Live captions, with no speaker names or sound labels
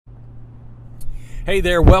Hey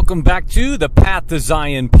there, welcome back to the Path to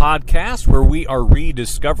Zion podcast, where we are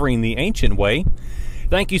rediscovering the ancient way.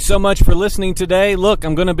 Thank you so much for listening today. Look,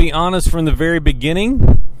 I'm going to be honest from the very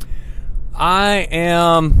beginning. I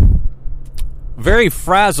am very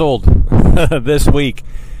frazzled this week.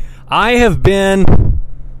 I have been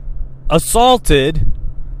assaulted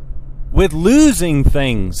with losing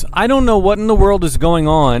things. I don't know what in the world is going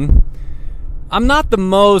on. I'm not the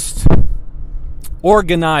most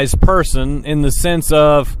organized person in the sense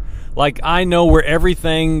of, like, I know where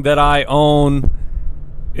everything that I own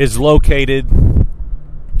is located.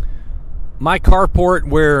 My carport,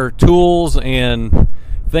 where tools and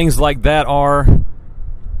things like that are,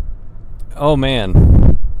 oh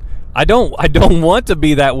man, I don't want to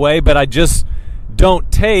be that way, but I just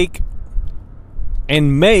don't take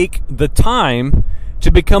and make the time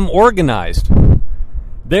to become organized.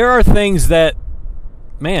 There are things that,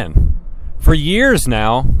 man, for years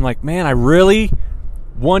now, I'm like, man, I really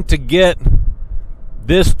want to get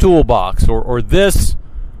this toolbox or this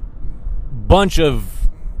bunch of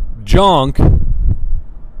junk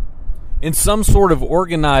in some sort of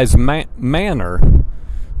organized manner,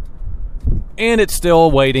 and it's still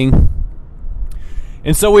waiting.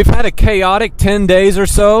 And so we've had a chaotic 10 days or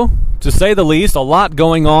so, to say the least. A lot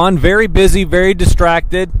going on, very busy, very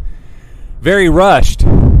distracted, very rushed.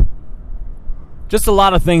 Just a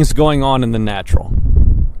lot of things going on in the natural.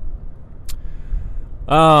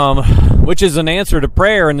 Which is an answer to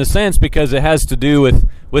prayer in the sense, because it has to do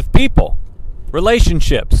with people,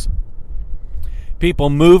 relationships, people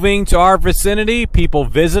moving to our vicinity, people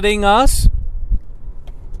visiting us.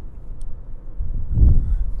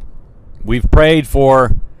 We've prayed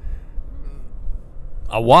for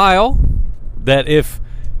a while that if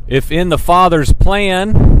in the Father's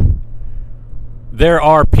plan there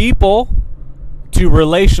are people to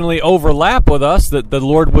relationally overlap with us, that the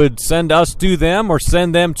Lord would send us to them or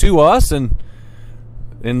send them to us, and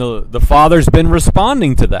the Father's been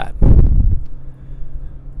responding to that.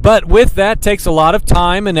 But with that takes a lot of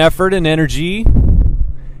time and effort and energy,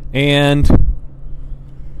 and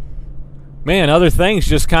man, other things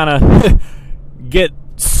just kind of get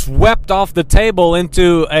swept off the table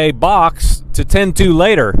into a box to tend to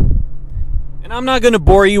later. And I'm not going to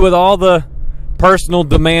bore you with all the personal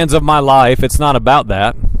demands of my life. It's not about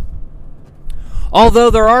that. Although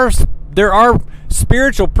there are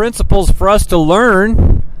spiritual principles for us to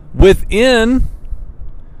learn within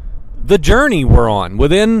the journey we're on,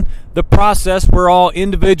 within the process we're all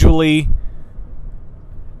individually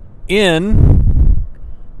in,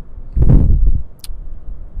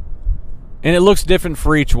 and it looks different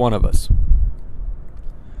for each one of us.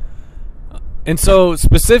 And so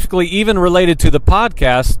specifically, even related to the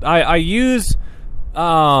podcast, I use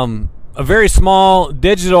a very small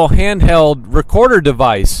digital handheld recorder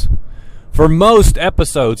device for most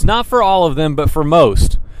episodes. Not for all of them, but for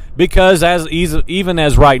most. Because even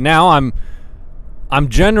as right now, I'm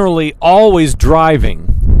generally always driving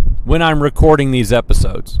when I'm recording these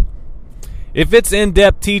episodes. If it's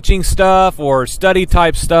in-depth teaching stuff or study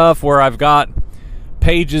type stuff where I've got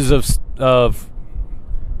pages of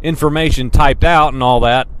information typed out and all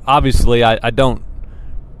that, obviously I don't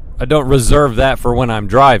reserve that for when I'm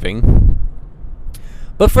driving.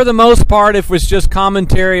 But for the most part, if it's just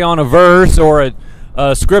commentary on a verse or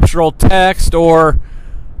a scriptural text or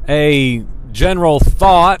a general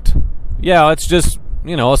thought, yeah, it's just,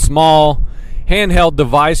 a small handheld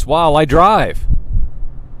device while I drive.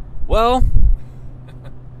 Well,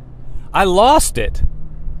 I lost it.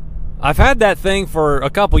 I've had that thing for a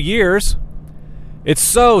couple years. It's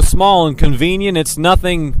so small and convenient. It's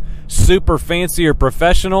nothing super fancy or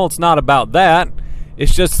professional. It's not about that.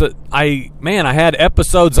 It's just that I had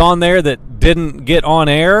episodes on there that didn't get on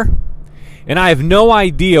air, and I have no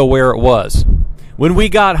idea where it was. When we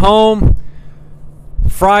got home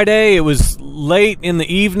Friday, it was late in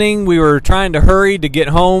the evening. We were trying to hurry to get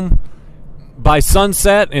home by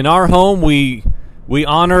sunset. In our home, we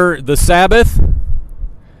honor the Sabbath,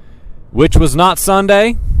 which was not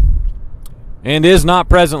Sunday and is not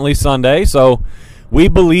presently Sunday. So we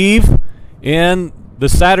believe in the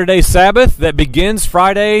Saturday Sabbath that begins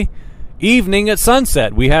Friday evening at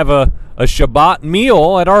sunset. We have a Shabbat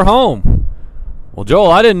meal at our home. Well,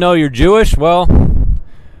 Joel, I didn't know you're Jewish. Well,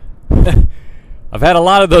 I've had a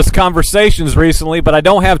lot of those conversations recently, but I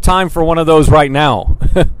don't have time for one of those right now.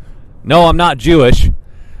 No, I'm not Jewish.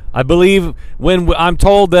 I believe when I'm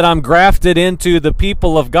told that I'm grafted into the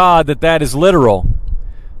people of God, that is literal.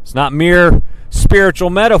 It's not mere spiritual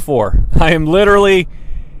metaphor. I am literally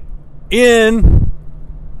in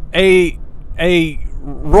a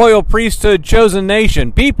royal priesthood, chosen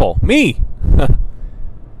nation, people, me.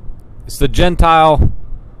 It's the Gentile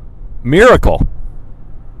miracle.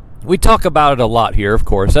 We talk about it a lot here, of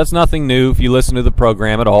course. That's nothing new if you listen to the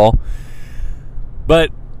program at all.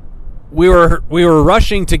 But we were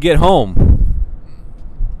rushing to get home.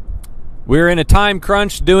 We were in a time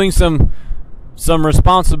crunch doing some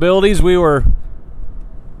responsibilities. It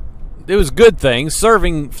was good things,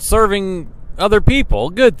 serving other people,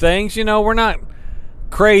 good things. We're not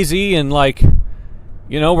crazy and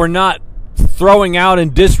we're not throwing out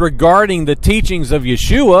and disregarding the teachings of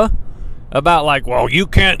Yeshua about you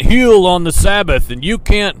can't heal on the Sabbath and you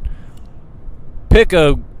can't pick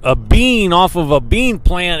a bean off of a bean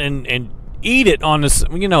plant and eat it on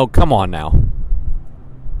the, come on now.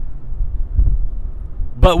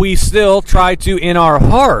 But we still try to, in our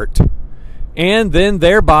heart, and then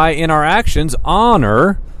thereby in our actions,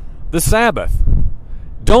 honor the Sabbath.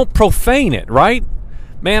 Don't profane it, right?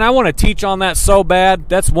 Man, I want to teach on that so bad.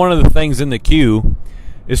 That's one of the things in the queue,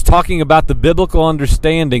 is talking about the biblical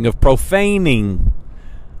understanding of profaning.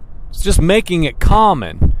 It's just making it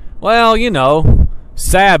common. Well,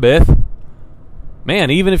 Sabbath.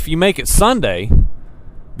 Man, even if you make it Sunday,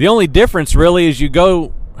 the only difference really is you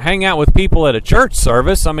go hang out with people at a church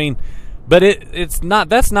service. I mean, but it's not.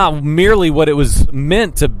 That's not merely what it was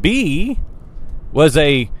meant to be. Was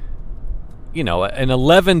an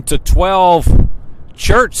 11 to 12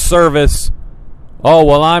 church service. Oh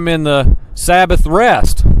well, I'm in the Sabbath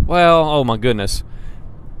rest. Well, oh my goodness.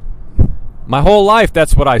 My whole life,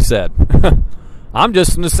 that's what I said. I'm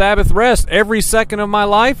just in the Sabbath rest. Every second of my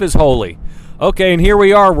life is holy. Okay, and here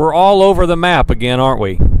we are. We're all over the map again, aren't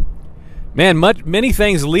we? Man, many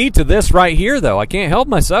things lead to this right here, though. I can't help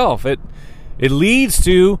myself. It leads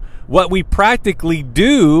to what we practically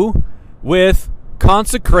do with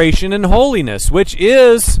consecration and holiness, which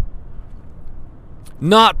is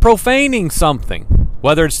not profaning something.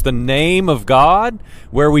 Whether it's the name of God,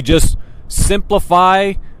 where we just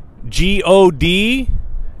simplify G-O-D,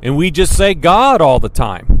 and we just say God all the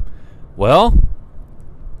time. Well,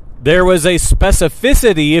 there was a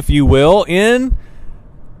specificity, if you will, in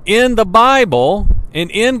the Bible and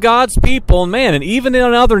in God's people, man, and even in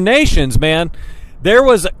other nations, man, there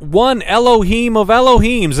was one Elohim of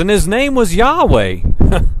Elohims, and his name was Yahweh.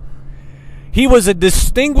 He was a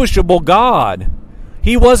distinguishable God.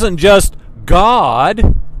 He wasn't just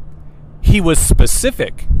God. He was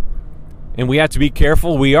specific. And we have to be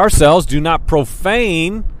careful we ourselves do not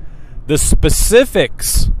profane the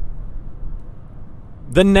specifics,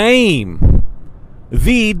 the name,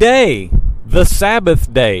 the day, the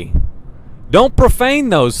Sabbath day. Don't profane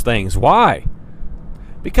those things. Why?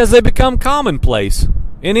 Because they become commonplace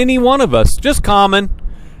in any one of us. Just common.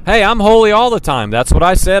 Hey, I'm holy all the time. That's what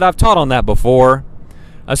I said. I've taught on that before.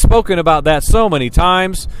 I've spoken about that so many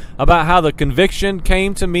times, about how the conviction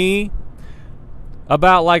came to me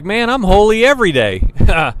about man, I'm holy every day.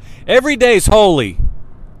 Every day's holy.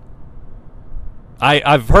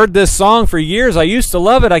 I've heard this song for years. I used to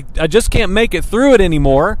love it. I just can't make it through it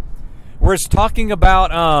anymore. Where it's talking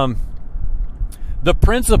about the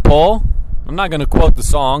principle. I'm not going to quote the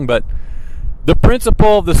song, but the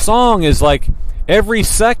principle of the song is every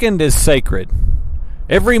second is sacred.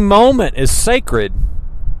 Every moment is sacred.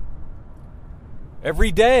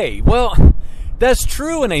 Every day. Well, that's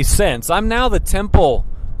true in a sense. I'm now the temple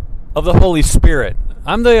of the Holy Spirit.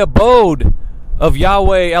 I'm the abode of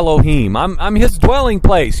Yahweh Elohim. I'm his dwelling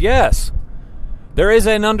place, yes. There is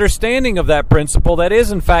an understanding of that principle that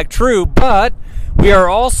is in fact true, but we are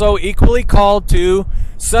also equally called to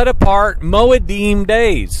set apart Moedim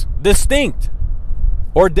days, distinct,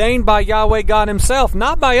 ordained by Yahweh God himself,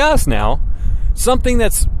 not by us now. Something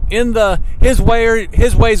that's in his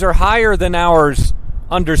ways are higher than ours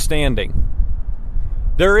understanding.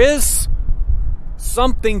 There is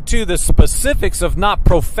something to the specifics of not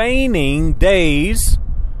profaning days,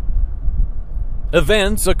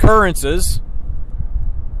 events, occurrences,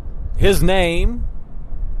 his name,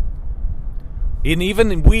 and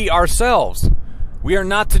even we ourselves. We are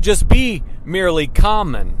not to just be merely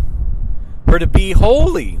common. We're to be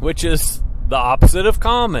holy, which is the opposite of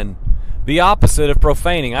common, the opposite of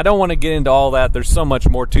profaning. I don't want to get into all that. There's so much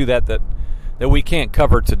more to that we can't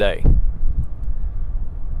cover today.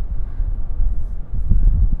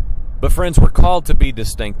 But friends, we're called to be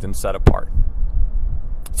distinct and set apart.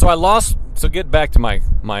 So get back to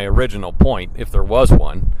my original point, if there was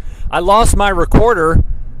one. I lost my recorder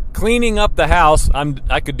cleaning up the house.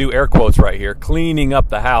 I could do air quotes right here. Cleaning up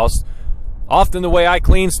the house. Often the way I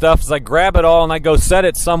clean stuff is I grab it all and I go set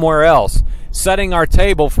it somewhere else. Setting our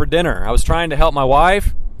table for dinner. I was trying to help my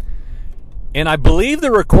wife, and I believe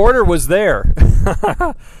the recorder was there.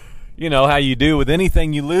 you know how you do with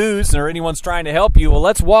anything you lose or anyone's trying to help you. Well,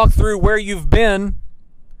 let's walk through where you've been.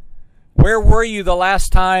 Where were you the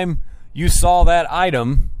last time you saw that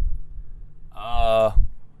item?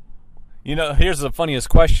 You know, here's the funniest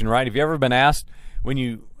question, right? Have you ever been asked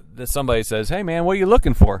when somebody says, "Hey man, what are you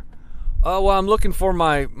looking for?" "Oh, well, I'm looking for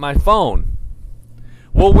my phone."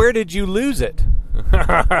 "Well, where did you lose it?"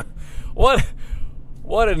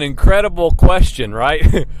 What an incredible question,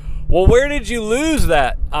 right? Well, where did you lose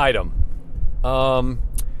that item?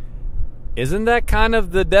 Isn't that kind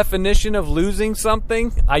of the definition of losing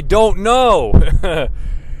something? I don't know.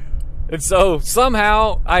 And so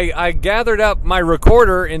somehow I gathered up my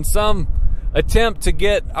recorder in some attempt to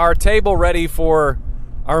get our table ready for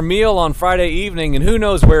our meal on Friday evening, and who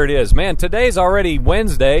knows where it is. Man, today's already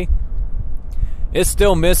Wednesday. It's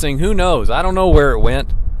still missing. Who knows? I don't know where it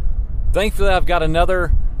went. Thankfully, I've got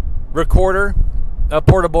another recorder, a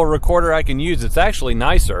portable recorder I can use. It's actually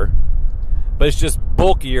nicer, but it's just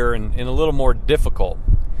bulkier and a little more difficult.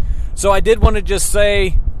 So I did want to just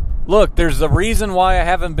say, look, there's a reason why I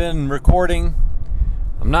haven't been recording.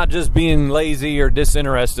 I'm not just being lazy or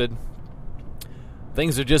disinterested.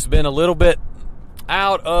 Things have just been a little bit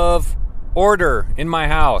out of order in my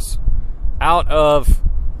house. I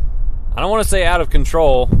don't want to say out of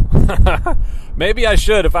control. Maybe I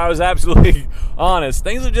should if I was absolutely honest.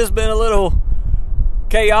 Things have just been a little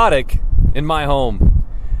chaotic in my home.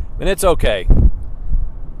 And it's okay.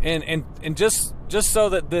 And just so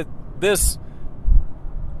that this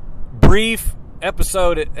brief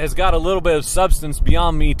episode has got a little bit of substance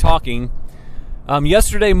beyond me talking.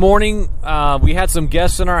 Yesterday morning, we had some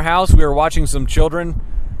guests in our house. We were watching some children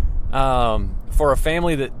for a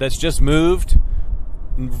family that's just moved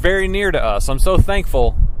very near to us. I'm so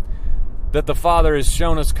thankful that the Father has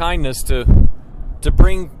shown us kindness to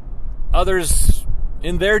bring others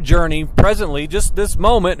in their journey presently, just this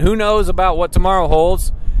moment. Who knows about what tomorrow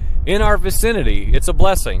holds in our vicinity? It's a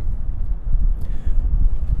blessing.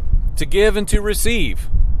 To give and to receive,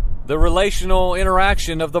 the relational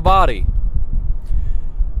interaction of the body.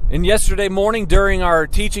 And yesterday morning during our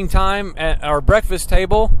teaching time at our breakfast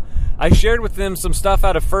table, I shared with them some stuff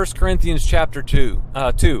out of 1 Corinthians chapter 2.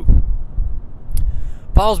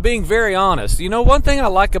 Paul's being very honest. You know, one thing I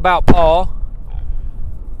like about Paul,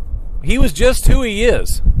 he was just who he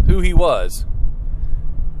is, who he was.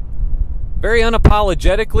 Very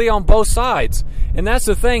unapologetically on both sides. And that's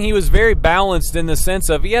the thing, he was very balanced in the sense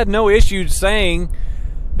of he had no issue saying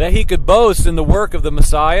that he could boast in the work of the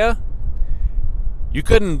Messiah. You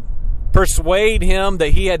couldn't persuade him that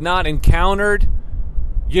he had not encountered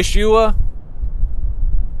Yeshua.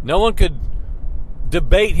 No one could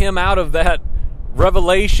debate him out of that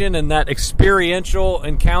revelation and that experiential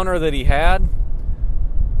encounter that he had.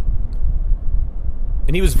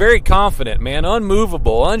 And he was very confident, man,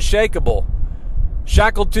 unmovable, unshakable,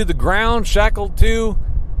 shackled to the ground, shackled to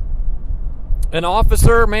an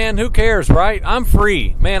officer. Man, who cares, right? I'm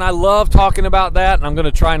free. Man, I love talking about that, and I'm going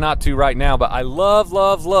to try not to right now, but I love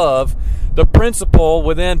the principle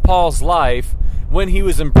within Paul's life when he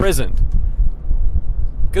was imprisoned.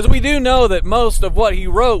 Because we do know that most of what he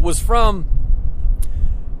wrote was from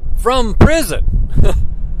prison.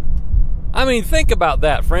 I mean, think about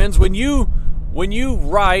that, friends. When you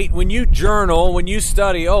write, when you journal, when you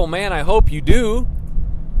study, oh man, I hope you do,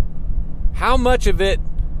 how much of it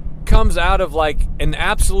comes out of like an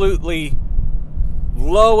absolutely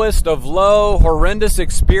lowest of low, horrendous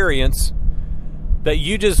experience that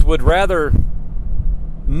you just would rather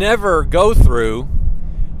never go through,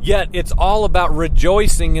 yet it's all about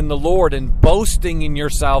rejoicing in the Lord and boasting in your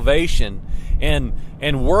salvation and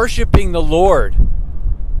worshiping the Lord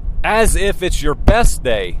as if it's your best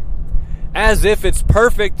day, as if it's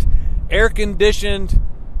perfect, air-conditioned,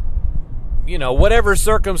 you know, whatever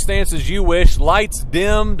circumstances you wish, lights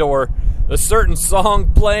dimmed or a certain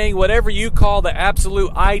song playing, whatever you call the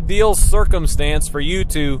absolute ideal circumstance for you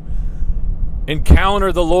to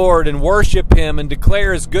encounter the Lord and worship Him and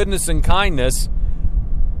declare His goodness and kindness.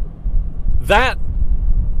 That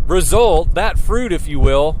result, that fruit, if you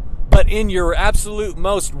will, but in your absolute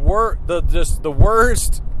most the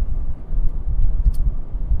worst,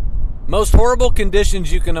 most horrible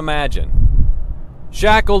conditions you can imagine,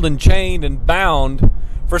 shackled and chained and bound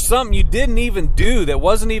for something you didn't even do, that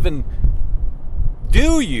wasn't even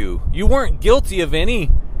due you. You weren't guilty of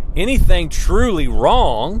anything truly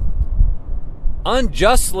wrong,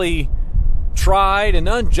 unjustly tried and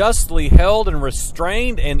unjustly held and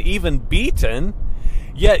restrained and even beaten,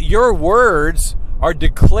 yet your words are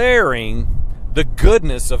declaring the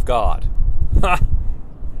goodness of God.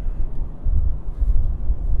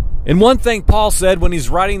 And one thing Paul said when he's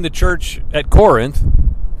writing the church at Corinth,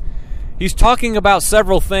 he's talking about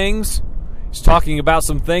several things. He's talking about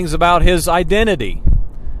some things about his identity.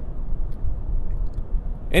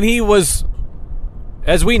 And he was,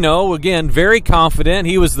 as we know, again, very confident.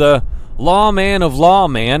 He was the lawman of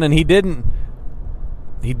lawman, and he didn't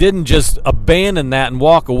just abandon that and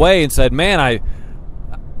walk away and said, man,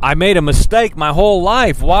 I made a mistake my whole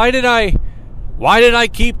life. Why did I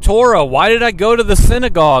keep Torah? Why did I go to the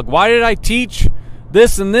synagogue? Why did I teach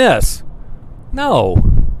this and this? No.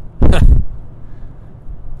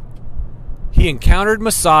 He encountered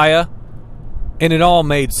Messiah, and it all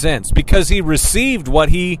made sense because he received what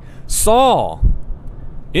he saw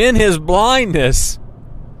in his blindness.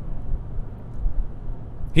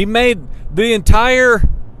 He made the entire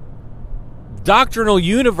doctrinal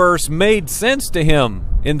universe made sense to him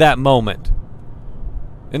in that moment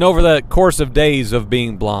and over the course of days of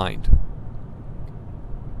being blind.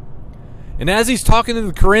 And as he's talking to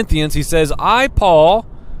the Corinthians, he says, I, Paul,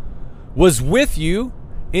 was with you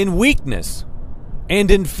in weakness and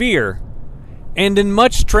in fear and in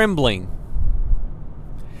much trembling.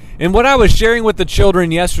 And what I was sharing with the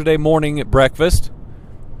children yesterday morning at breakfast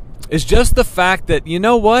is just the fact that, you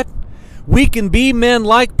know what? We can be men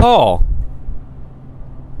like Paul.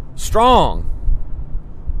 Strong,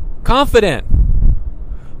 confident,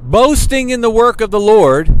 boasting in the work of the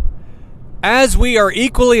Lord, as we are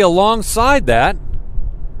equally alongside that,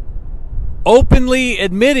 openly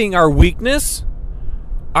admitting our weakness,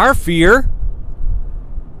 our fear.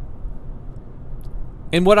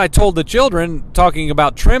 And what I told the children, talking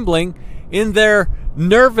about trembling, in their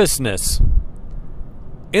nervousness,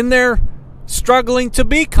 in their struggling to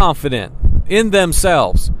be confident in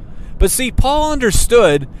themselves. But see, Paul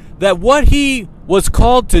understood that what he was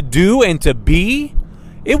called to do and to be,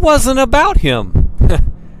 it wasn't about him.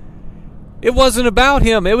 It wasn't about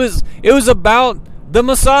him. It was about the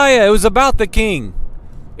Messiah. It was about the King.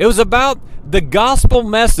 It was about the gospel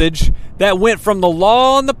message that went from the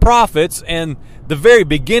law and the prophets and the very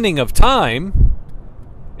beginning of time.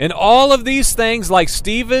 And all of these things, like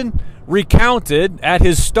Stephen recounted at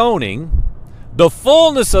his stoning, the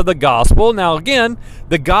fullness of the gospel. Now again,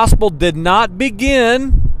 the gospel did not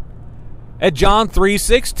begin at John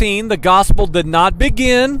 3:16. The gospel did not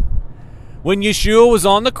begin when Yeshua was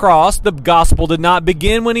on the cross. The gospel did not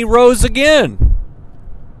begin when he rose again,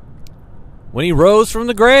 when he rose from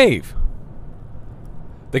the grave.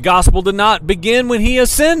 The gospel did not begin when he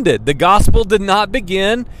ascended. The gospel did not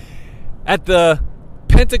begin at the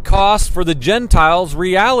Pentecost for the Gentiles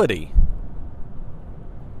reality,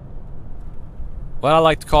 what I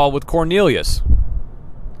like to call with Cornelius.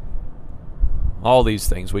 All these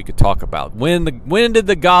things we could talk about. When did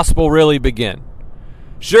the gospel really begin?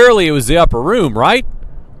 Surely it was the upper room, right?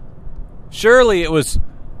 Surely it was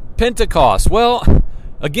Pentecost. Well,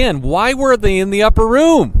 again, why were they in the upper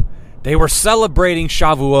room? They were celebrating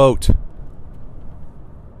Shavuot.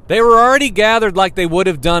 They were already gathered like they would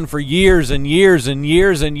have done for years and years and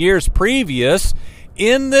years and years previous,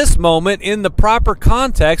 in this moment, in the proper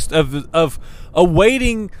context of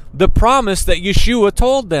awaiting the promise that Yeshua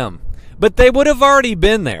told them. But they would have already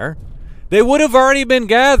been there. They would have already been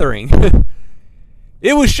gathering.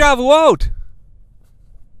 It was Shavuot.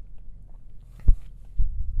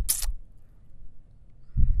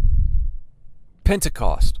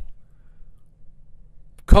 Pentecost.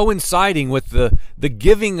 Coinciding with the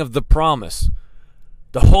giving of the promise.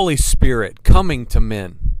 The Holy Spirit coming to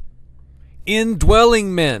men.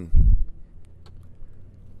 Indwelling men.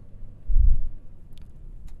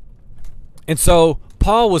 And so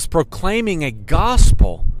Paul was proclaiming a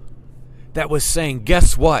gospel that was saying,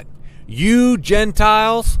 guess what? You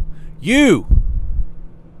Gentiles, you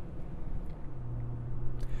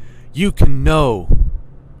can know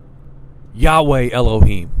Yahweh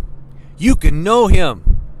Elohim. You can know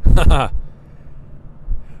him. The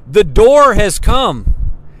door has come.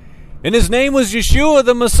 And his name was Yeshua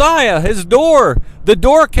the Messiah. The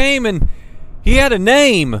door came, and he had a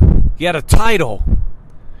name. He had a title.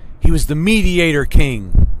 He was the mediator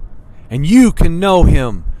king. And you can know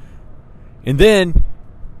him. And then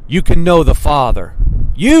you can know the Father.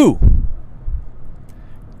 You.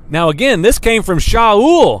 Now again, this came from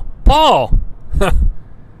Shaul, Paul.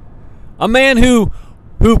 A man who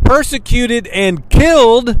persecuted and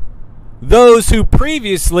killed those who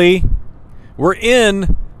previously were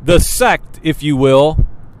in the sect, if you will,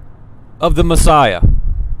 of the Messiah.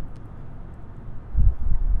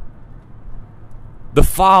 The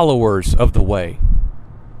followers of the way.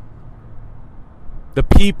 The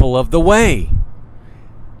people of the way.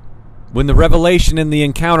 When the revelation and the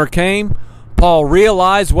encounter came, Paul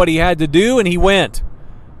realized what he had to do, and he went.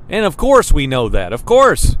 And of course we know that. Of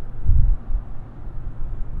course.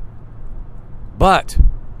 But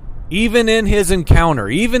even in his encounter,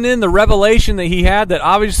 even in the revelation that he had, that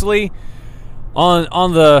obviously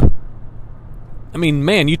on the, I mean,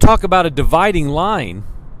 man, you talk about a dividing line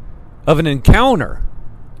of an encounter.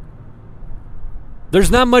 There's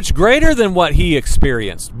not much greater than what he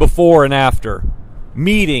experienced before and after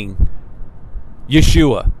meeting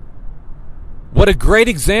Yeshua. What a great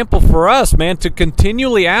example for us, man, to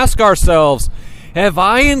continually ask ourselves, have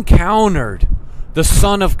I encountered the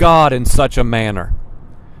Son of God in such a manner?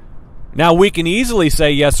 Now, we can easily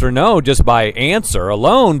say yes or no just by answer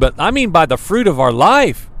alone, but I mean by the fruit of our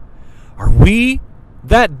life. Are we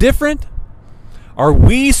that different? Are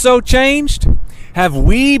we so changed? Have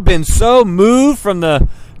we been so moved from the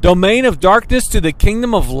domain of darkness to the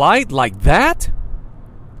kingdom of light like that?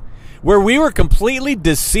 Where we were completely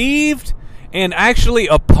deceived and actually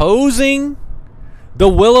opposing the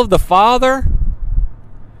will of the Father,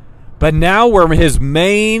 but now we're his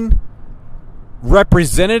main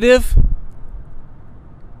representative.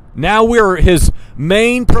 Now we're his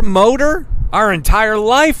main promoter. Our entire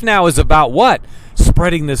life now is about what?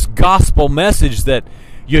 Spreading this gospel message that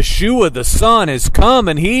Yeshua the Son has come,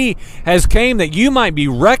 and he has came that you might be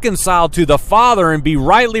reconciled to the Father and be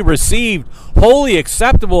rightly received, wholly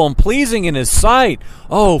acceptable and pleasing in his sight.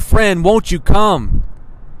 Oh, friend, won't you come?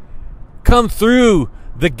 Come through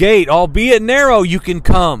the gate, albeit narrow, you can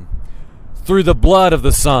come through the blood of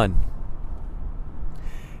the Son.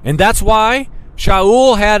 And that's why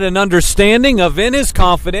Shaul had an understanding of, in his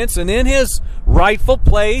confidence and in his rightful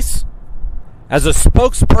place as a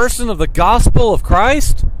spokesperson of the gospel of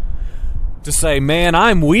Christ, to say, man,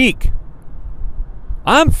 I'm weak.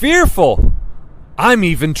 I'm fearful. I'm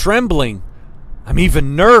even trembling. I'm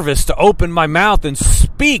even nervous to open my mouth and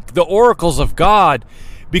speak the oracles of God,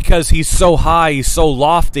 because he's so high, he's so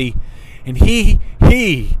lofty, and he,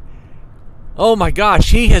 oh my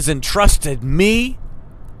gosh, he has entrusted me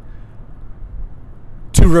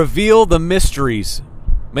to reveal the mysteries.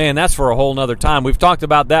 Man, that's for a whole nother time. We've talked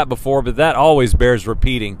about that before, but that always bears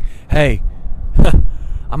repeating. Hey,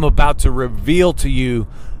 I'm about to reveal to you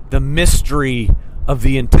the mystery of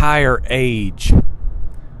the entire age.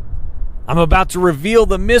 I'm about to reveal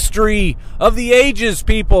the mystery of the ages,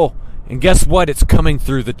 people. And guess what? It's coming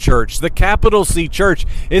through the church. The capital C church.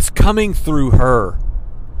 It's coming through her.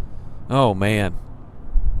 Oh, man.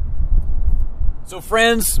 So,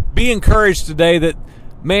 friends, be encouraged today that,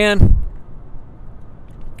 man,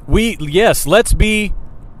 let's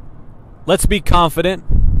be confident.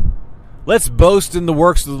 Let's boast in the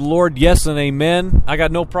works of the Lord. Yes and amen. I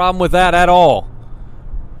got no problem with that at all.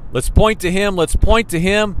 Let's point to him. Let's point to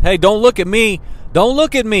him. Hey, don't look at me. Don't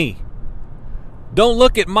look at me. Don't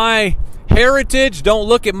look at my heritage. Don't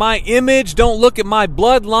look at my image. Don't look at my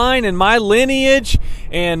bloodline and my lineage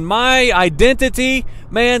and my identity.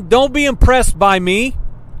 Man, don't be impressed by me.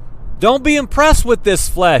 Don't be impressed with this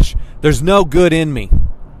flesh. There's no good in me.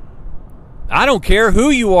 I don't care who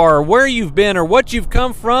you are or where you've been or what you've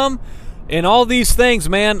come from and all these things,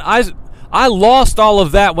 man. I lost all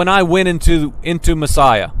of that when I went into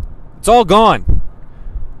Messiah. It's all gone.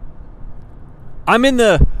 I'm in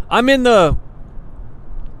the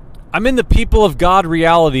people of God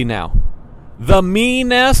reality now. The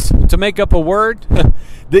me-ness, to make up a word,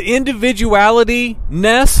 the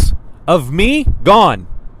individuality-ness of me, gone.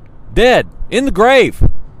 Dead. In the grave.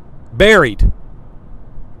 Buried.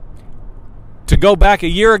 To go back a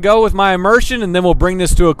year ago with my immersion, and then we'll bring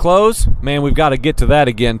this to a close. Man, we've got to get to that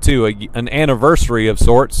again, too. An anniversary of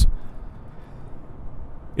sorts.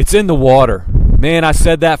 It's in the water. Man, I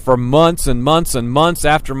said that for months and months and months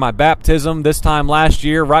after my baptism this time last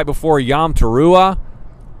year, right before Yom Teruah.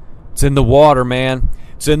 It's in the water, man.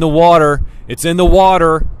 It's in the water. It's in the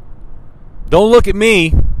water. Don't look at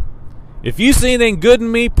me. If you see anything good in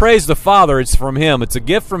me, praise the Father. It's from him. It's a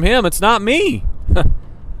gift from him. It's not me.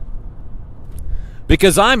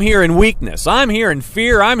 Because I'm here in weakness. I'm here in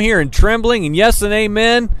fear. I'm here in trembling. And yes and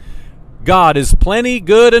amen, God is plenty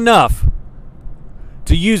good enough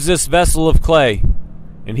to use this vessel of clay.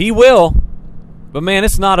 And he will. But man,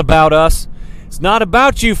 it's not about us. It's not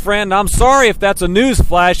about you, friend. I'm sorry if that's a news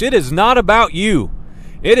flash. It is not about you.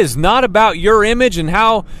 It is not about your image and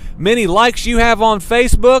how many likes you have on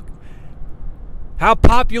Facebook, how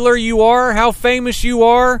popular you are, how famous you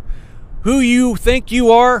are, who you think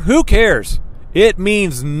you are. Who cares? It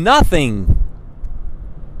means nothing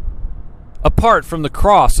apart from the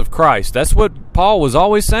cross of Christ. That's what Paul was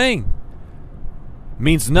always saying. It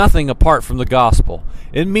means nothing apart from the gospel.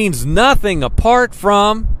 It means nothing apart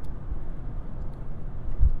from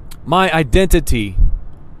my identity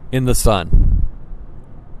in the Son.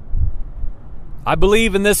 I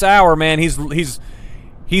believe in this hour, man, he's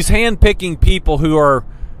He's handpicking people who are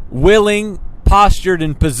willing, postured,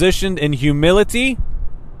 and positioned in humility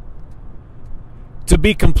to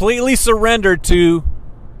be completely surrendered to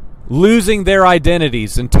losing their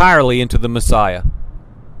identities entirely into the Messiah.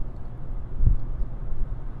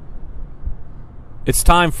 It's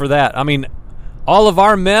time for that. I mean, all of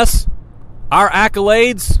our mess, our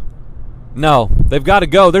accolades, no, they've got to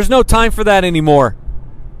go. There's no time for that anymore.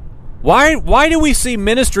 Why do we see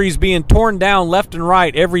ministries being torn down left and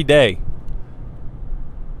right every day?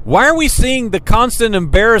 Why are we seeing the constant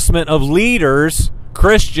embarrassment of leaders,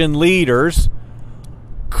 Christian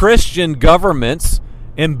governments,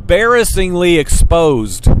 embarrassingly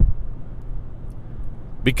exposed?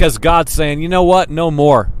 Because God's saying, you know what? No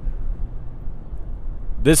more.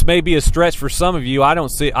 This may be a stretch for some of you.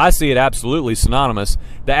 I see it absolutely synonymous.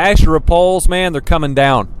 The Asherah poles, man, they're coming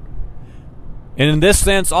down. And in this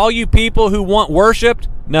sense, all you people who want worshiped,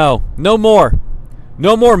 no more.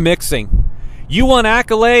 No more mixing. You want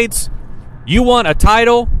accolades? You want a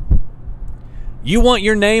title? You want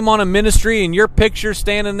your name on a ministry and your picture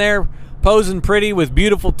standing there posing pretty with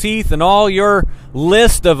beautiful teeth and all your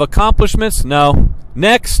list of accomplishments? No.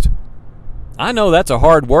 Next. I know that's a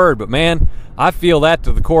hard word, but man, I feel that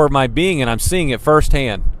to the core of my being, and I'm seeing it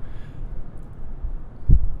firsthand.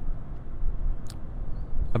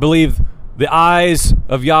 I believe the eyes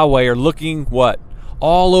of Yahweh are looking, what?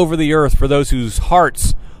 All over the earth for those whose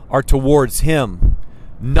hearts are towards Him,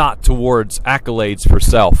 not towards accolades for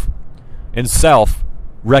self and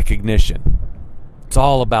self-recognition. It's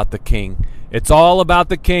all about the King. It's all about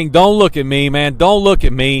the King. Don't look at me, man. Don't look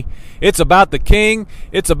at me. It's about the King.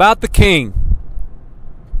 It's about the King.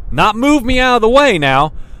 Not move me out of the way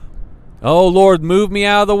now. Oh, Lord, move me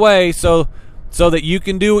out of the way so that you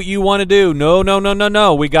can do what you want to do.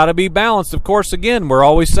 No. We got to be balanced. Of course, again, we're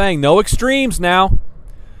always saying no extremes now.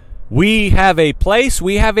 We have a place.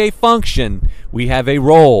 We have a function. We have a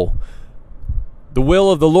role. The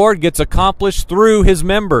will of the Lord gets accomplished through His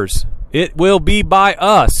members. It will be by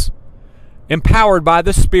us, empowered by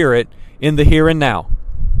the Spirit in the here and now.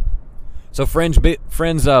 So, friends,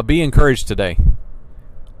 be encouraged today.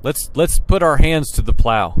 Let's put our hands to the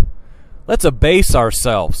plow. Let's abase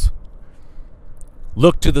ourselves.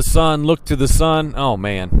 Look to the sun. Look to the sun. Oh,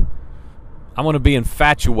 man. I want to be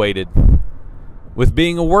infatuated with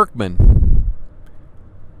being a workman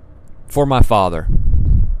for my Father.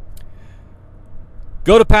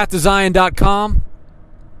 Go to pathtozion.com.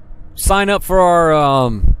 Sign up for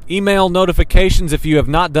our email notifications if you have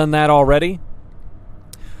not done that already.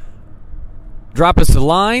 Drop us a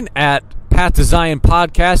line at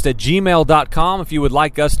pathtozionpodcast@gmail.com if you would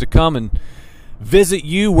like us to come and visit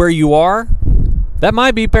you where you are. That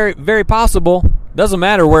might be very, very possible. Doesn't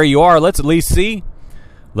matter where you are. Let's at least see.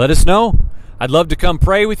 Let us know. I'd love to come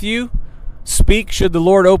pray with you. Speak should the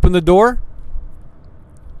Lord open the door.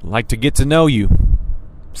 I'd like to get to know you.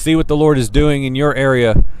 See what the Lord is doing in your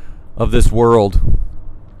area of this world.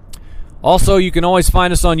 Also, you can always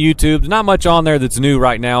find us on YouTube. There's not much on there that's new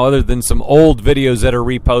right now other than some old videos that are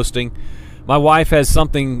reposting. My wife has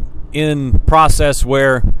something in process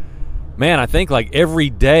where, man, I think like every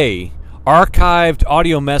day archived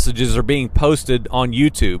audio messages are being posted on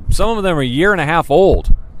YouTube. Some of them are a year and a half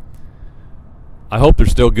old. I hope they're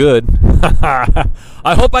still good.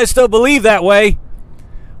 I hope I still believe that way.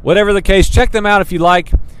 Whatever the case, check them out if you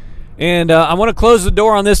like. And I want to close the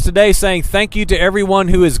door on this today saying thank you to everyone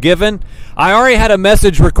who has given. I already had a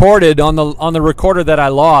message recorded on the recorder that I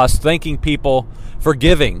lost thanking people for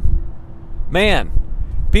giving. Man,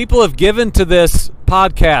 people have given to this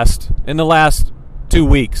podcast in the last 2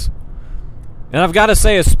 weeks. And I've got to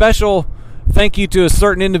say a special thank you to a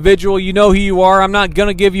certain individual. You know who you are. I'm not going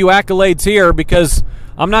to give you accolades here because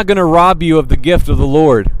I'm not going to rob you of the gift of the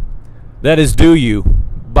Lord that is due you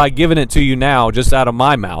by giving it to you now just out of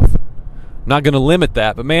my mouth. I'm not going to limit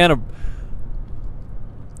that. But man,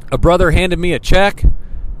 a brother handed me a check,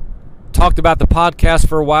 talked about the podcast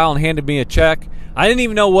for a while and handed me a check. I didn't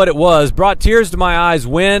even know what it was. Brought tears to my eyes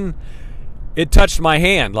when it touched my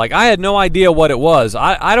hand. Like, I had no idea what it was.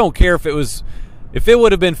 I don't care if it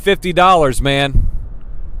would have been $50, man.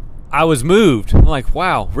 I was moved. I'm like,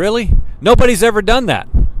 wow, really? Nobody's ever done that.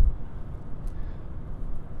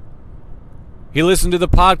 He listened to the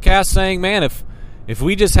podcast saying, man, if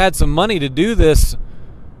we just had some money to do this,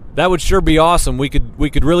 that would sure be awesome. We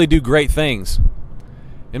could really do great things.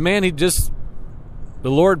 And man, the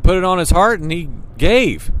Lord put it on his heart and he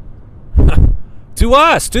gave to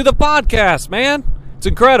us, to the podcast, man. It's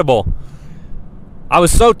incredible. I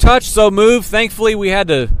was so touched, so moved. Thankfully, we had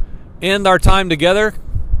to end our time together.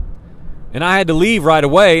 And I had to leave right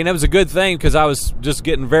away, and it was a good thing because I was just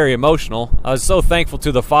getting very emotional. I was so thankful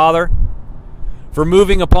to the Father for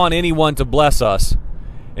moving upon anyone to bless us.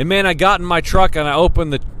 And man, I got in my truck and I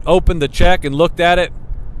opened the check and looked at it.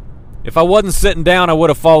 If I wasn't sitting down, I would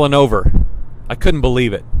have fallen over. I couldn't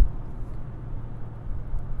believe it.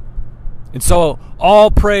 And so, all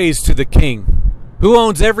praise to the King, who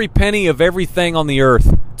owns every penny of everything on the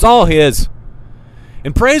earth. It's all His.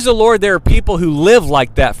 And praise the Lord, there are people who live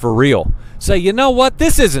like that for real. Say, you know what?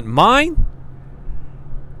 This isn't mine.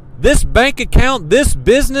 This bank account, this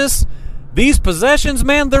business, these possessions,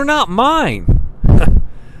 man, they're not mine.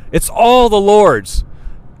 It's all the Lord's.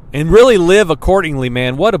 And really live accordingly,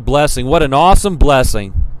 man. What a blessing. What an awesome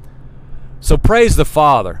blessing. So praise the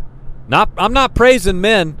Father. I'm not praising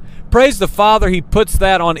men. Praise the Father. He puts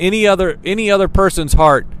that on any other person's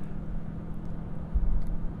heart.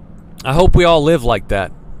 I hope we all live like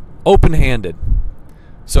that. Open-handed.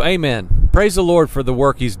 So amen. Praise the Lord for the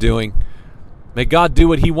work He's doing. May God do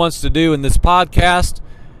what He wants to do in this podcast,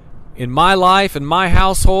 in my life, in my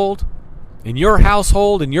household, in your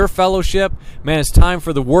household, in your fellowship. Man, it's time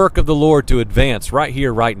for the work of the Lord to advance right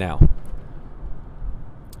here, right now.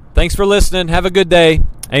 Thanks for listening. Have a good day.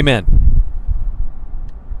 Amen.